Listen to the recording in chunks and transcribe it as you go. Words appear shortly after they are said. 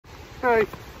Hey,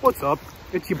 what's up?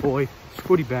 It's your boy,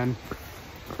 Squidyben.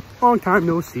 Long time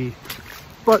no see.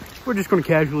 But we're just gonna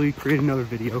casually create another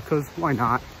video, because why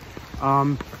not?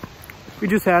 We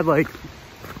just had like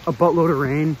a buttload of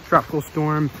rain, tropical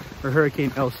storm, or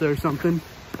Hurricane Elsa or something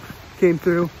came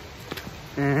through.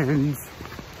 And,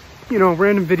 you know,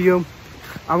 random video.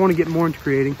 I want to get more into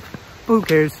creating, but who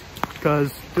cares?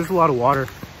 Because there's a lot of water,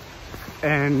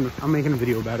 and I'm making a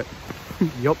video about it.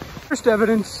 Yup. First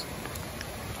evidence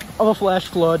of a flash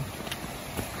flood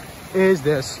is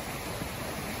this.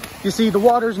 You see, the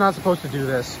water's not supposed to do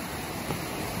this.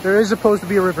 There is supposed to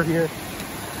be a river here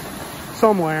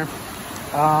somewhere.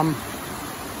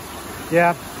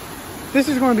 Yeah, this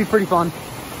is going to be pretty fun.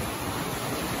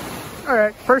 All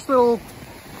right, first little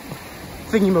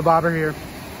thingy-mabobber here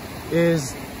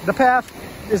is the path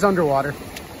is underwater.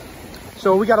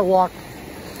 So we got to walk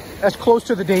as close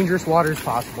to the dangerous water as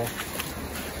possible,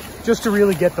 just to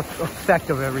really get the effect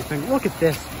of everything. Look at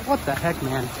this. What the heck,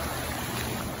 man?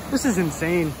 This is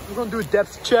insane. We're going to do a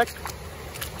depth check.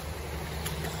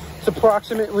 It's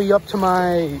approximately up to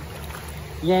my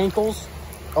ankles.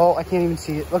 Oh, I can't even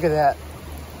see it. Look at that.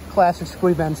 Classic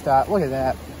Squidyben style. Look at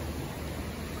that.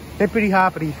 Hippity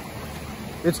hoppity.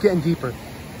 It's getting deeper.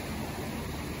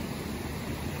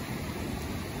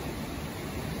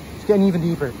 It's getting even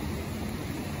deeper.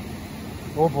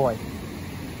 Oh boy.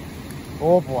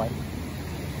 Oh boy.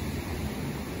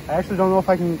 I actually don't know if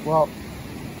I can, well,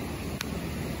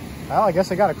 I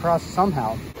guess I got to cross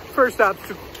somehow. First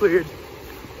obstacle cleared.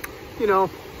 You know,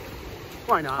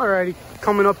 why not? Alrighty,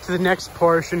 coming up to the next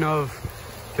portion of,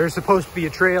 there's supposed to be a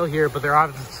trail here, but there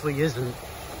obviously isn't.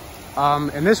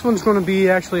 And this one's going to be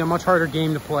actually a much harder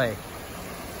game to play,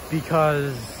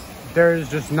 because there's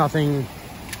just nothing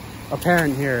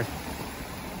apparent here.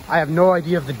 I have no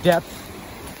idea of the depth,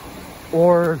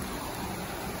 or,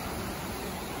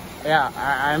 yeah,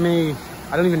 I mean,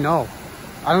 I don't even know.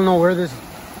 I don't know where this,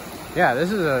 yeah,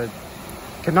 this is a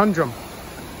conundrum.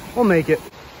 We'll make it.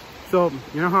 So,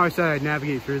 you know how I said I'd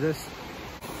navigate through this?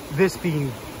 This being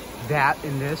that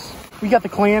and this. We got the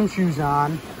clam shoes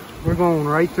on. We're going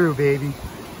right through, baby.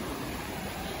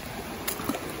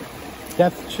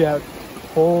 Depth check.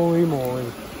 Holy moly.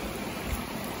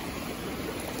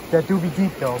 That do be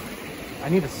deep though. I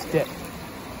need a stick.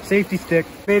 Safety stick.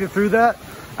 Made it through that.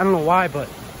 I don't know why, but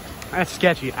that's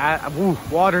sketchy. Ooh,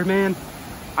 water, man.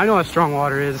 I know how strong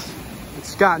water is.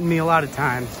 It's gotten me a lot of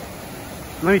times.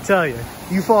 Let me tell you,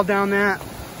 you fall down that,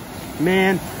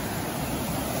 man,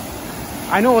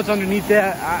 I know what's underneath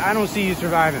that. I don't see you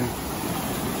surviving.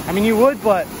 I mean, you would,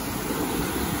 but,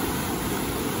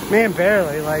 man,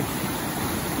 barely. Like,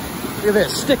 look at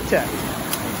this, stick tech.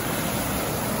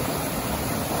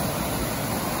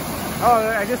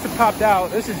 Oh, I guess it popped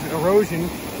out. This is erosion.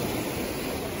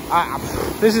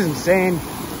 This is insane.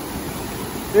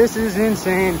 This is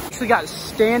insane. Actually got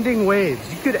standing waves.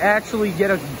 You could actually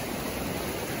get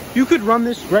you could run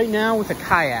this right now with a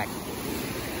kayak.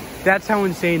 That's how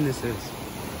insane this is.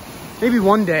 Maybe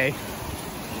one day.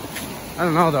 I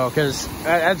don't know though, because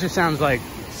that just sounds like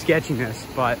sketchiness.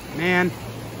 But man,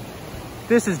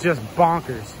 this is just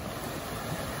bonkers.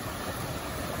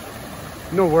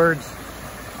 No words.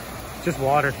 Just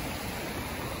water.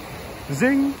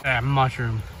 Zing. Ah,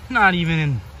 mushroom. Not even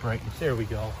in brightness. There we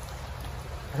go.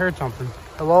 I heard something.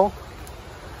 Hello?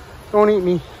 Don't eat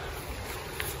me.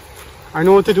 I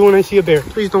know what to do when I see a bear.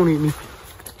 Please don't eat me.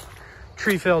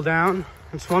 Tree fell down.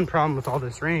 That's one problem with all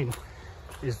this rain,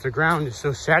 is the ground is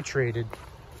so saturated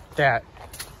that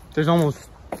there's almost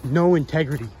no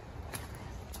integrity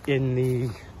in the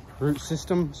root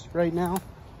systems right now.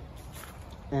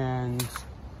 And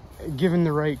given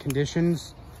the right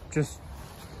conditions, just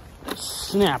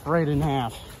snap right in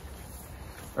half.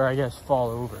 Or I guess fall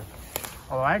over.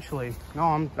 Oh, actually, no,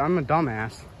 I'm a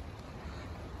dumbass.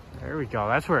 There we go.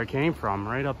 That's where it came from,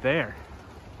 right up there.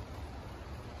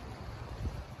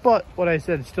 But what I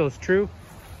said still is true.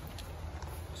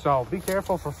 So be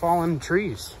careful for falling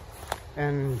trees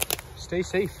and stay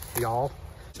safe, y'all.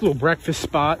 This little breakfast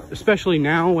spot, especially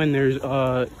now when there's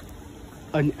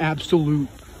an absolute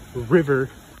river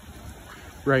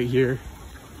right here.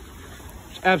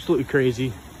 It's absolutely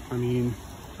crazy. I mean,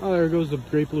 oh, there goes the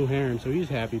great blue heron, so he's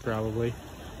happy probably.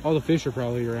 All the fish are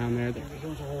probably around there. There he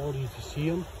goes. Oh, do you see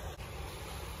him?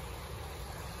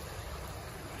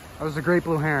 That was the great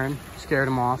blue heron. Scared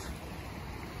him off.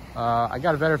 I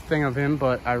got a better thing of him,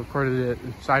 but I recorded it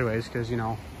sideways because, you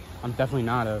know, I'm definitely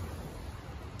not a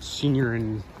senior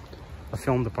in a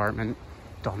film department.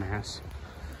 Dumbass.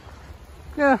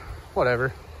 Yeah,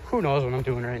 whatever. Who knows what I'm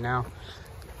doing right now.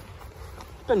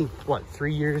 It's been, what,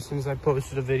 3 years since I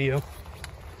posted a video.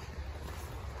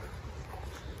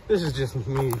 This is just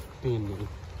me being me.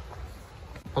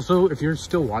 Also, if you're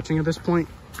still watching at this point,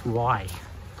 why?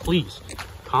 Please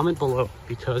comment below,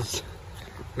 because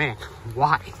man,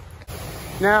 why?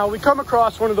 Now we come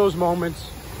across one of those moments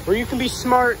where you can be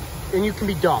smart and you can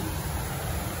be dumb.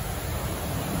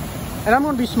 And I'm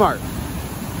gonna be smart,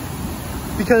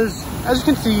 because as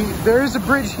you can see, there is a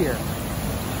bridge here,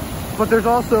 but there's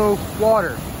also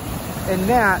water, and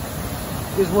that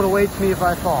is what awaits me if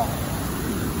I fall.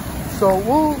 So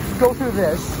we'll go through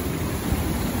this,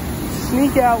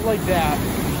 sneak out like that,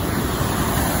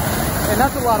 and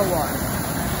that's a lot of water.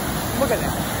 Look at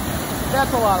that.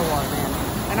 That's a lot of water,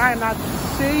 man. And I am not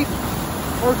safe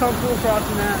or comfortable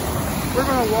crossing that. We're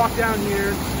gonna walk down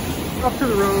here, up to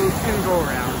the road, and go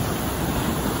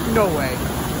around. No way.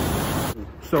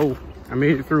 So I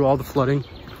made it through all the flooding.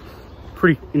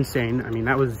 Pretty insane. I mean,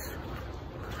 that was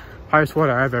highest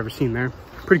water I've ever seen there.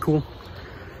 Pretty cool.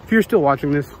 If you're still watching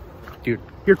this, dude,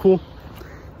 you're cool.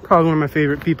 Probably one of my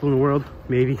favorite people in the world.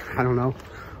 Maybe, I don't know.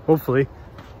 Hopefully,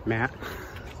 Matt.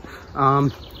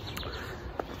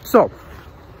 So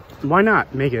why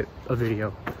not make it a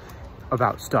video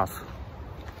about stuff?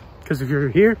 Because if you're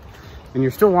here and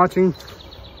you're still watching,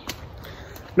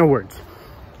 no words.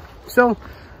 So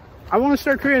I want to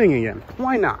start creating again.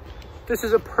 Why not? This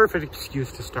is a perfect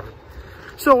excuse to start.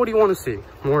 So what do you want to see?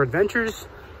 More adventures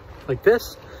like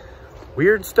this?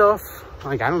 Weird stuff?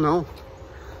 Like, I don't know.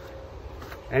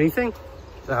 Anything?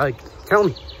 Like, tell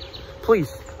me.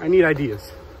 Please, I need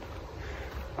ideas.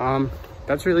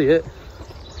 That's really it.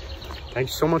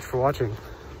 Thanks so much for watching.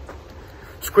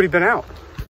 Squidyben out.